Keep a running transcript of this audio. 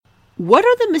What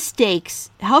are the mistakes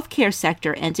healthcare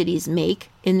sector entities make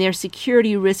in their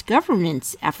security risk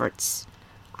governance efforts?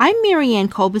 I'm Marianne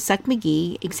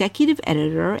Kolbasuk-McGee, Executive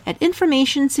Editor at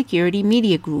Information Security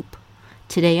Media Group.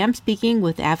 Today I'm speaking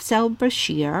with Afzal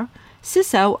Bashir,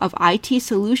 CISO of IT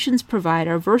solutions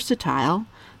provider Versatile,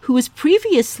 who was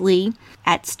previously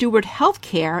at Steward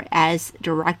Healthcare as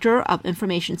Director of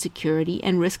Information Security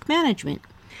and Risk Management.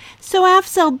 So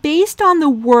Afzal, based on the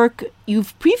work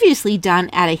you've previously done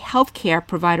at a healthcare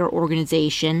provider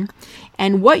organization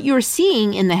and what you're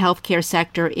seeing in the healthcare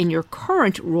sector in your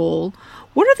current role,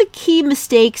 what are the key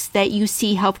mistakes that you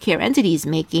see healthcare entities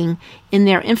making in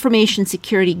their information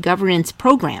security governance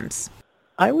programs?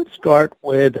 I would start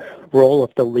with the role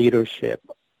of the leadership.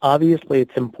 Obviously,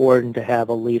 it's important to have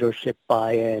a leadership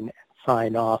buy-in and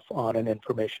sign off on an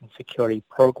information security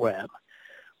program.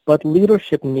 But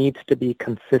leadership needs to be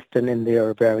consistent in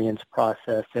their variance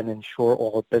process and ensure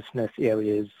all business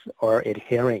areas are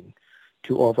adhering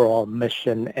to overall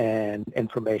mission and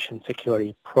information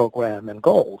security program and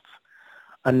goals.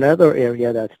 Another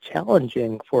area that's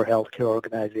challenging for healthcare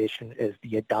organizations is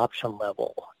the adoption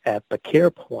level at the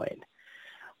care point,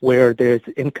 where there's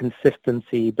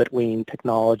inconsistency between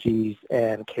technologies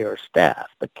and care staff.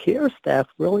 The care staff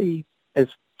really is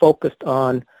focused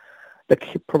on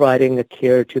providing the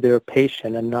care to their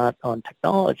patient and not on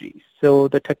technology. So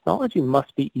the technology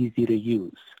must be easy to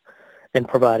use in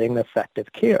providing effective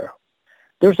care.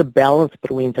 There's a balance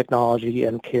between technology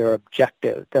and care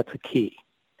objective. That's a key.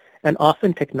 And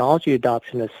often technology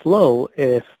adoption is slow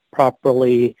if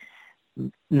properly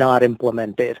not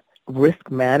implemented. Risk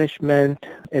management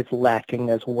is lacking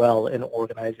as well in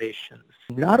organizations,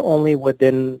 not only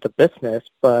within the business,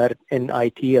 but in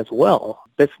IT as well.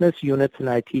 Business units and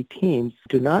IT teams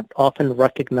do not often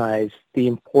recognize the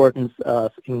importance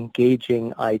of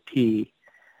engaging IT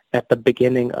at the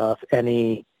beginning of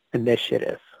any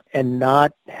initiative. And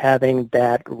not having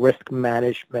that risk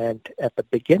management at the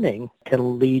beginning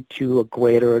can lead to a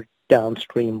greater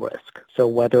downstream risk. So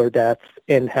whether that's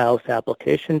in-house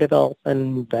application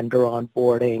development, vendor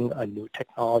onboarding, a new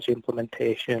technology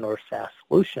implementation, or SaaS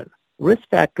solution, risk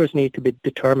factors need to be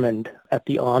determined at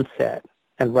the onset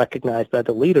and recognized by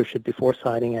the leadership before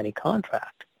signing any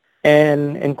contract.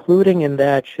 And including in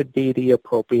that should be the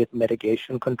appropriate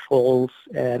mitigation controls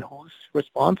and who's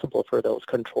responsible for those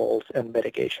controls and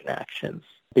mitigation actions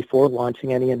before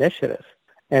launching any initiative.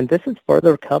 And this is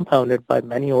further compounded by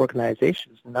many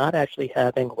organizations not actually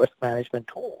having risk management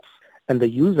tools and the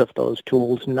use of those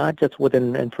tools, not just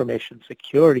within information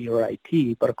security or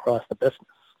IT, but across the business.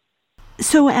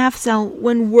 So, Afzal,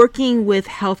 when working with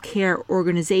healthcare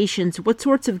organizations, what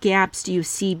sorts of gaps do you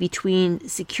see between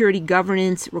security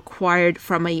governance required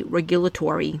from a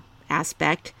regulatory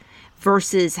aspect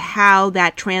versus how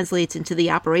that translates into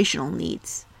the operational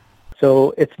needs?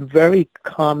 So it's very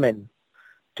common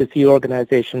to see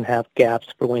organizations have gaps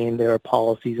between their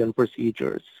policies and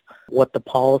procedures. What the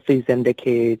policies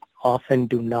indicate often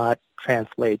do not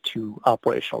translate to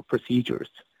operational procedures.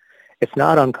 It's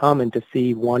not uncommon to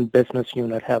see one business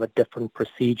unit have a different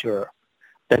procedure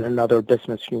than another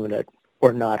business unit,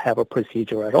 or not have a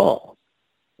procedure at all,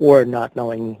 or not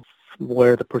knowing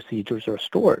where the procedures are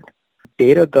stored.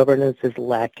 Data governance is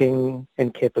lacking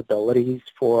in capabilities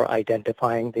for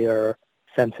identifying their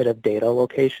sensitive data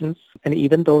locations. And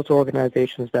even those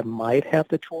organizations that might have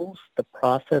the tools, the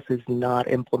process is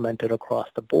not implemented across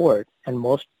the board, and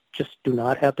most just do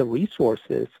not have the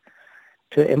resources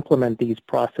to implement these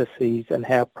processes and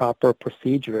have proper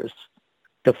procedures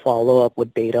to follow up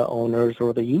with data owners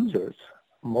or the users.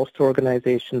 Most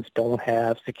organizations don't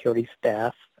have security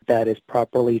staff that is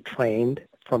properly trained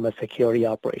from a security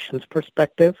operations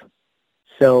perspective.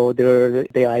 So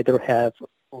they either have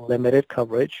limited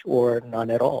coverage or none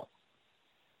at all.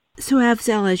 So,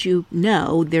 Afzal, as you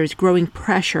know, there's growing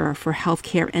pressure for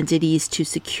healthcare entities to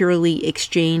securely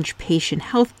exchange patient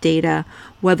health data,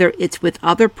 whether it's with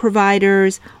other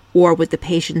providers or with the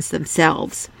patients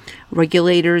themselves.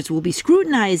 Regulators will be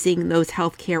scrutinizing those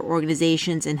healthcare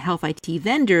organizations and health IT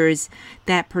vendors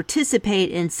that participate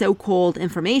in so-called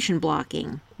information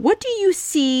blocking. What do you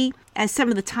see as some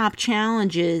of the top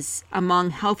challenges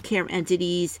among healthcare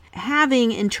entities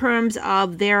having in terms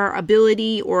of their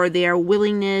ability or their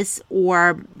willingness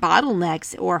or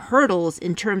bottlenecks or hurdles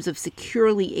in terms of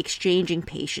securely exchanging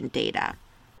patient data?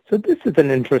 So this is an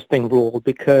interesting rule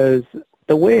because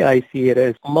the way I see it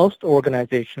is most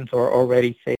organizations are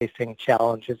already facing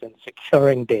challenges in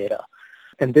securing data.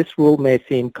 And this rule may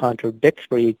seem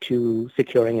contradictory to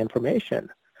securing information.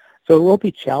 So it will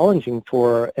be challenging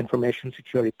for information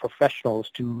security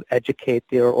professionals to educate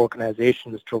their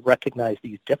organizations to recognize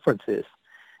these differences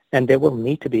and they will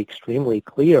need to be extremely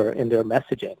clear in their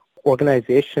messaging.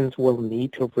 Organizations will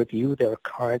need to review their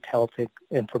current health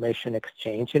information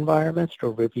exchange environments to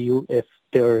review if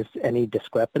there's any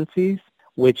discrepancies,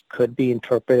 which could be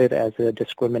interpreted as a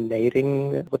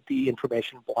discriminating with the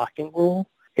information blocking rule.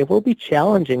 It will be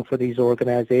challenging for these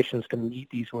organizations to meet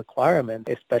these requirements,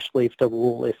 especially if the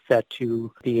rule is set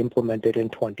to be implemented in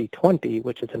 2020,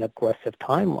 which is an aggressive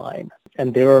timeline.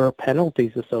 And there are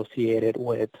penalties associated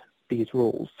with these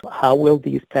rules. How will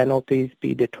these penalties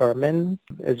be determined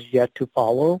is yet to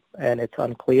follow, and it's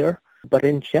unclear. But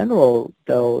in general,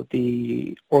 though,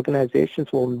 the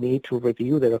organizations will need to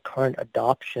review their current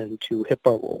adoption to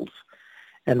HIPAA rules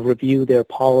and review their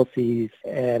policies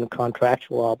and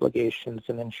contractual obligations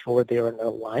and ensure they're in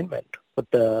alignment with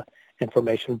the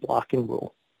information blocking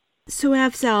rule. So,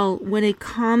 Afzal, when it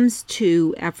comes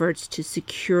to efforts to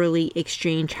securely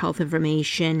exchange health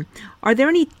information, are there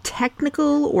any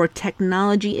technical or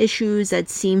technology issues that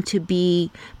seem to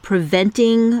be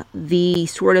preventing the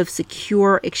sort of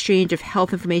secure exchange of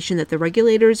health information that the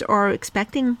regulators are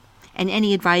expecting? And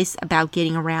any advice about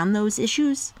getting around those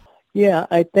issues? Yeah,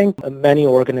 I think many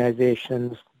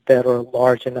organizations that are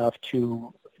large enough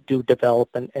to do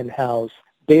development in-house,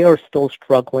 they are still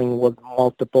struggling with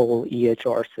multiple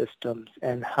EHR systems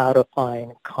and how to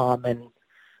find common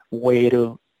way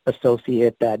to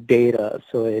associate that data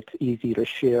so it's easy to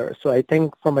share. So I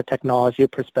think from a technology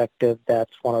perspective,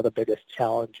 that's one of the biggest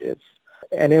challenges.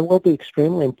 And it will be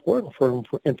extremely important for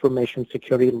information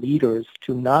security leaders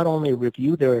to not only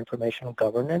review their information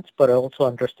governance, but also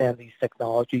understand these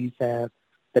technologies and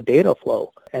the data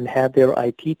flow and have their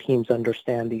IT teams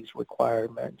understand these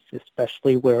requirements,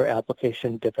 especially where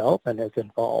application development is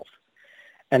involved.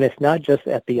 And it's not just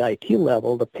at the IT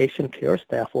level. The patient care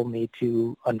staff will need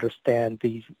to understand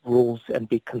these rules and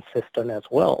be consistent as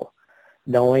well,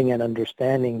 knowing and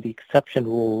understanding the exception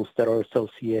rules that are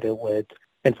associated with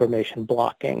information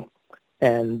blocking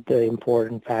and the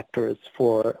important factors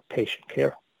for patient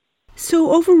care.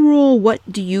 So overall, what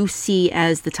do you see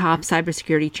as the top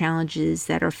cybersecurity challenges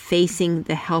that are facing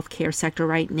the healthcare sector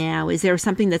right now? Is there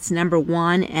something that's number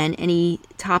one, and any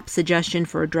top suggestion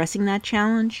for addressing that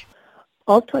challenge?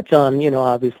 I'll touch on,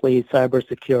 obviously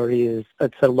cybersecurity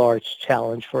it's a large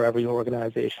challenge for every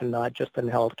organization, not just in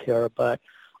healthcare, but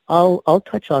I'll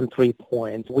touch on 3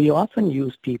 points. We often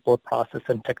use people, process,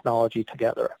 and technology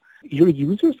together. Your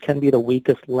users can be the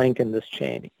weakest link in this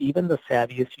chain. Even the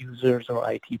savviest users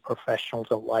or IT professionals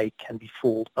alike can be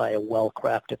fooled by a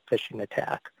well-crafted phishing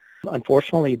attack.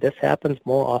 Unfortunately, this happens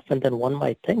more often than one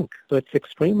might think. So it's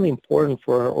extremely important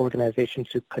for organizations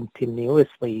to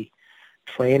continuously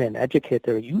train and educate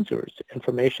their users.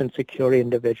 Information security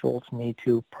individuals need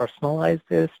to personalize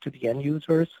this to the end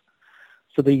users,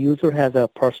 so the user has a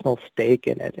personal stake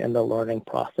in it in the learning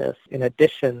process. In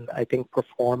addition, I think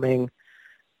performing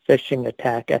phishing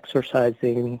attack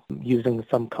exercising using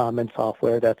some common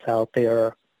software that's out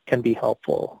there can be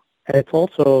helpful. And it's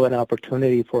also an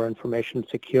opportunity for information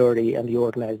security and the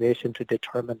organization to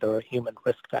determine the human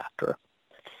risk factor.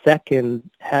 Second,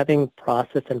 having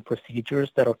process and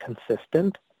procedures that are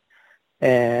consistent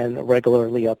and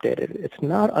regularly updated. It's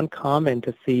not uncommon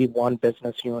to see one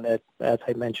business unit, as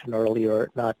I mentioned earlier,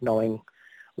 not knowing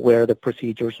where the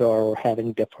procedures are or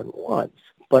having different ones.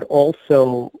 But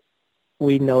also,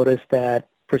 we notice that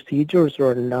procedures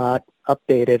are not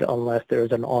updated unless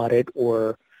there's an audit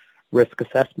or risk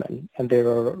assessment, and they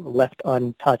are left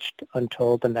untouched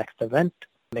until the next event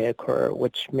may occur,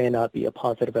 which may not be a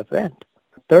positive event.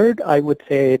 Third, I would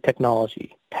say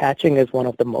technology. Patching is one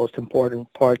of the most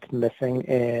important parts missing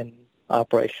in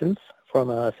operations from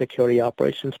a security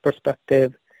operations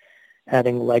perspective.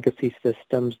 Having legacy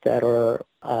systems that are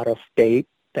out of date,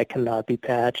 that cannot be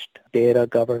patched, data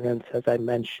governance, as I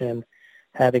mentioned,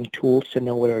 having tools to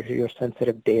know where your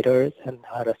sensitive data is and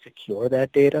how to secure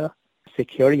that data.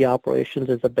 Security operations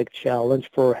is a big challenge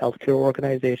for healthcare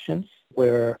organizations,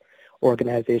 where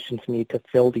organizations need to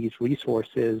fill these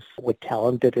resources with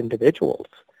talented individuals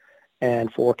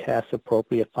and forecast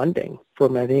appropriate funding. For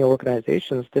many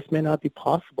organizations, this may not be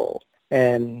possible,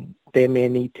 and they may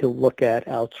need to look at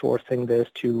outsourcing this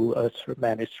to a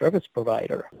managed service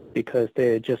provider because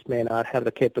they just may not have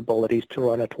the capabilities to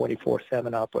run a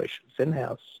 24/7 operations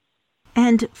in-house.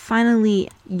 And finally,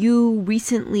 you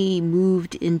recently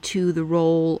moved into the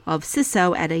role of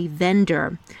CISO at a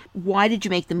vendor. Why did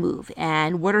you make the move?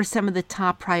 And what are some of the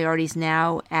top priorities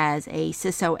now as a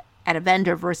CISO at a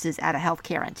vendor versus at a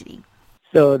healthcare entity?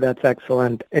 So that's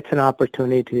excellent. It's an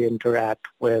opportunity to interact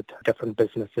with different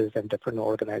businesses and different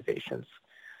organizations.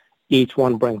 Each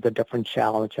one brings a different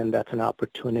challenge, and that's an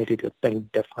opportunity to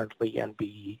think differently and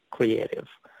be creative.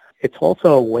 It's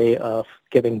also a way of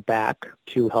giving back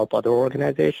to help other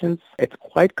organizations. It's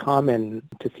quite common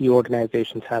to see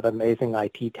organizations have amazing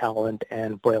IT talent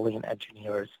and brilliant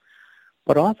engineers,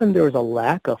 but often there is a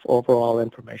lack of overall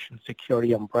information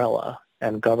security umbrella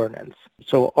and governance.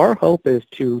 So our hope is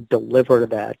to deliver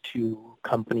that to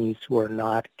companies who are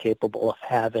not capable of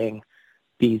having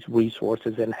these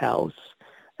resources in-house.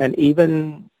 And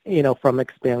even, from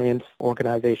experience,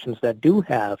 organizations that do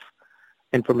have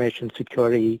information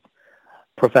security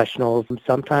professionals,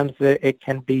 sometimes it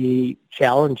can be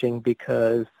challenging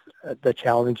because the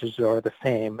challenges are the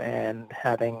same, and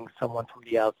having someone from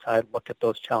the outside look at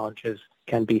those challenges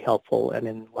can be helpful and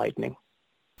enlightening.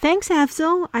 Thanks,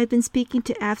 Afzal. I've been speaking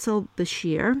to Afzal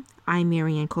Bashir. I'm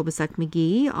Marianne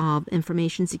Kolbasuk-McGee of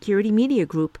Information Security Media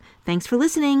Group. Thanks for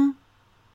listening.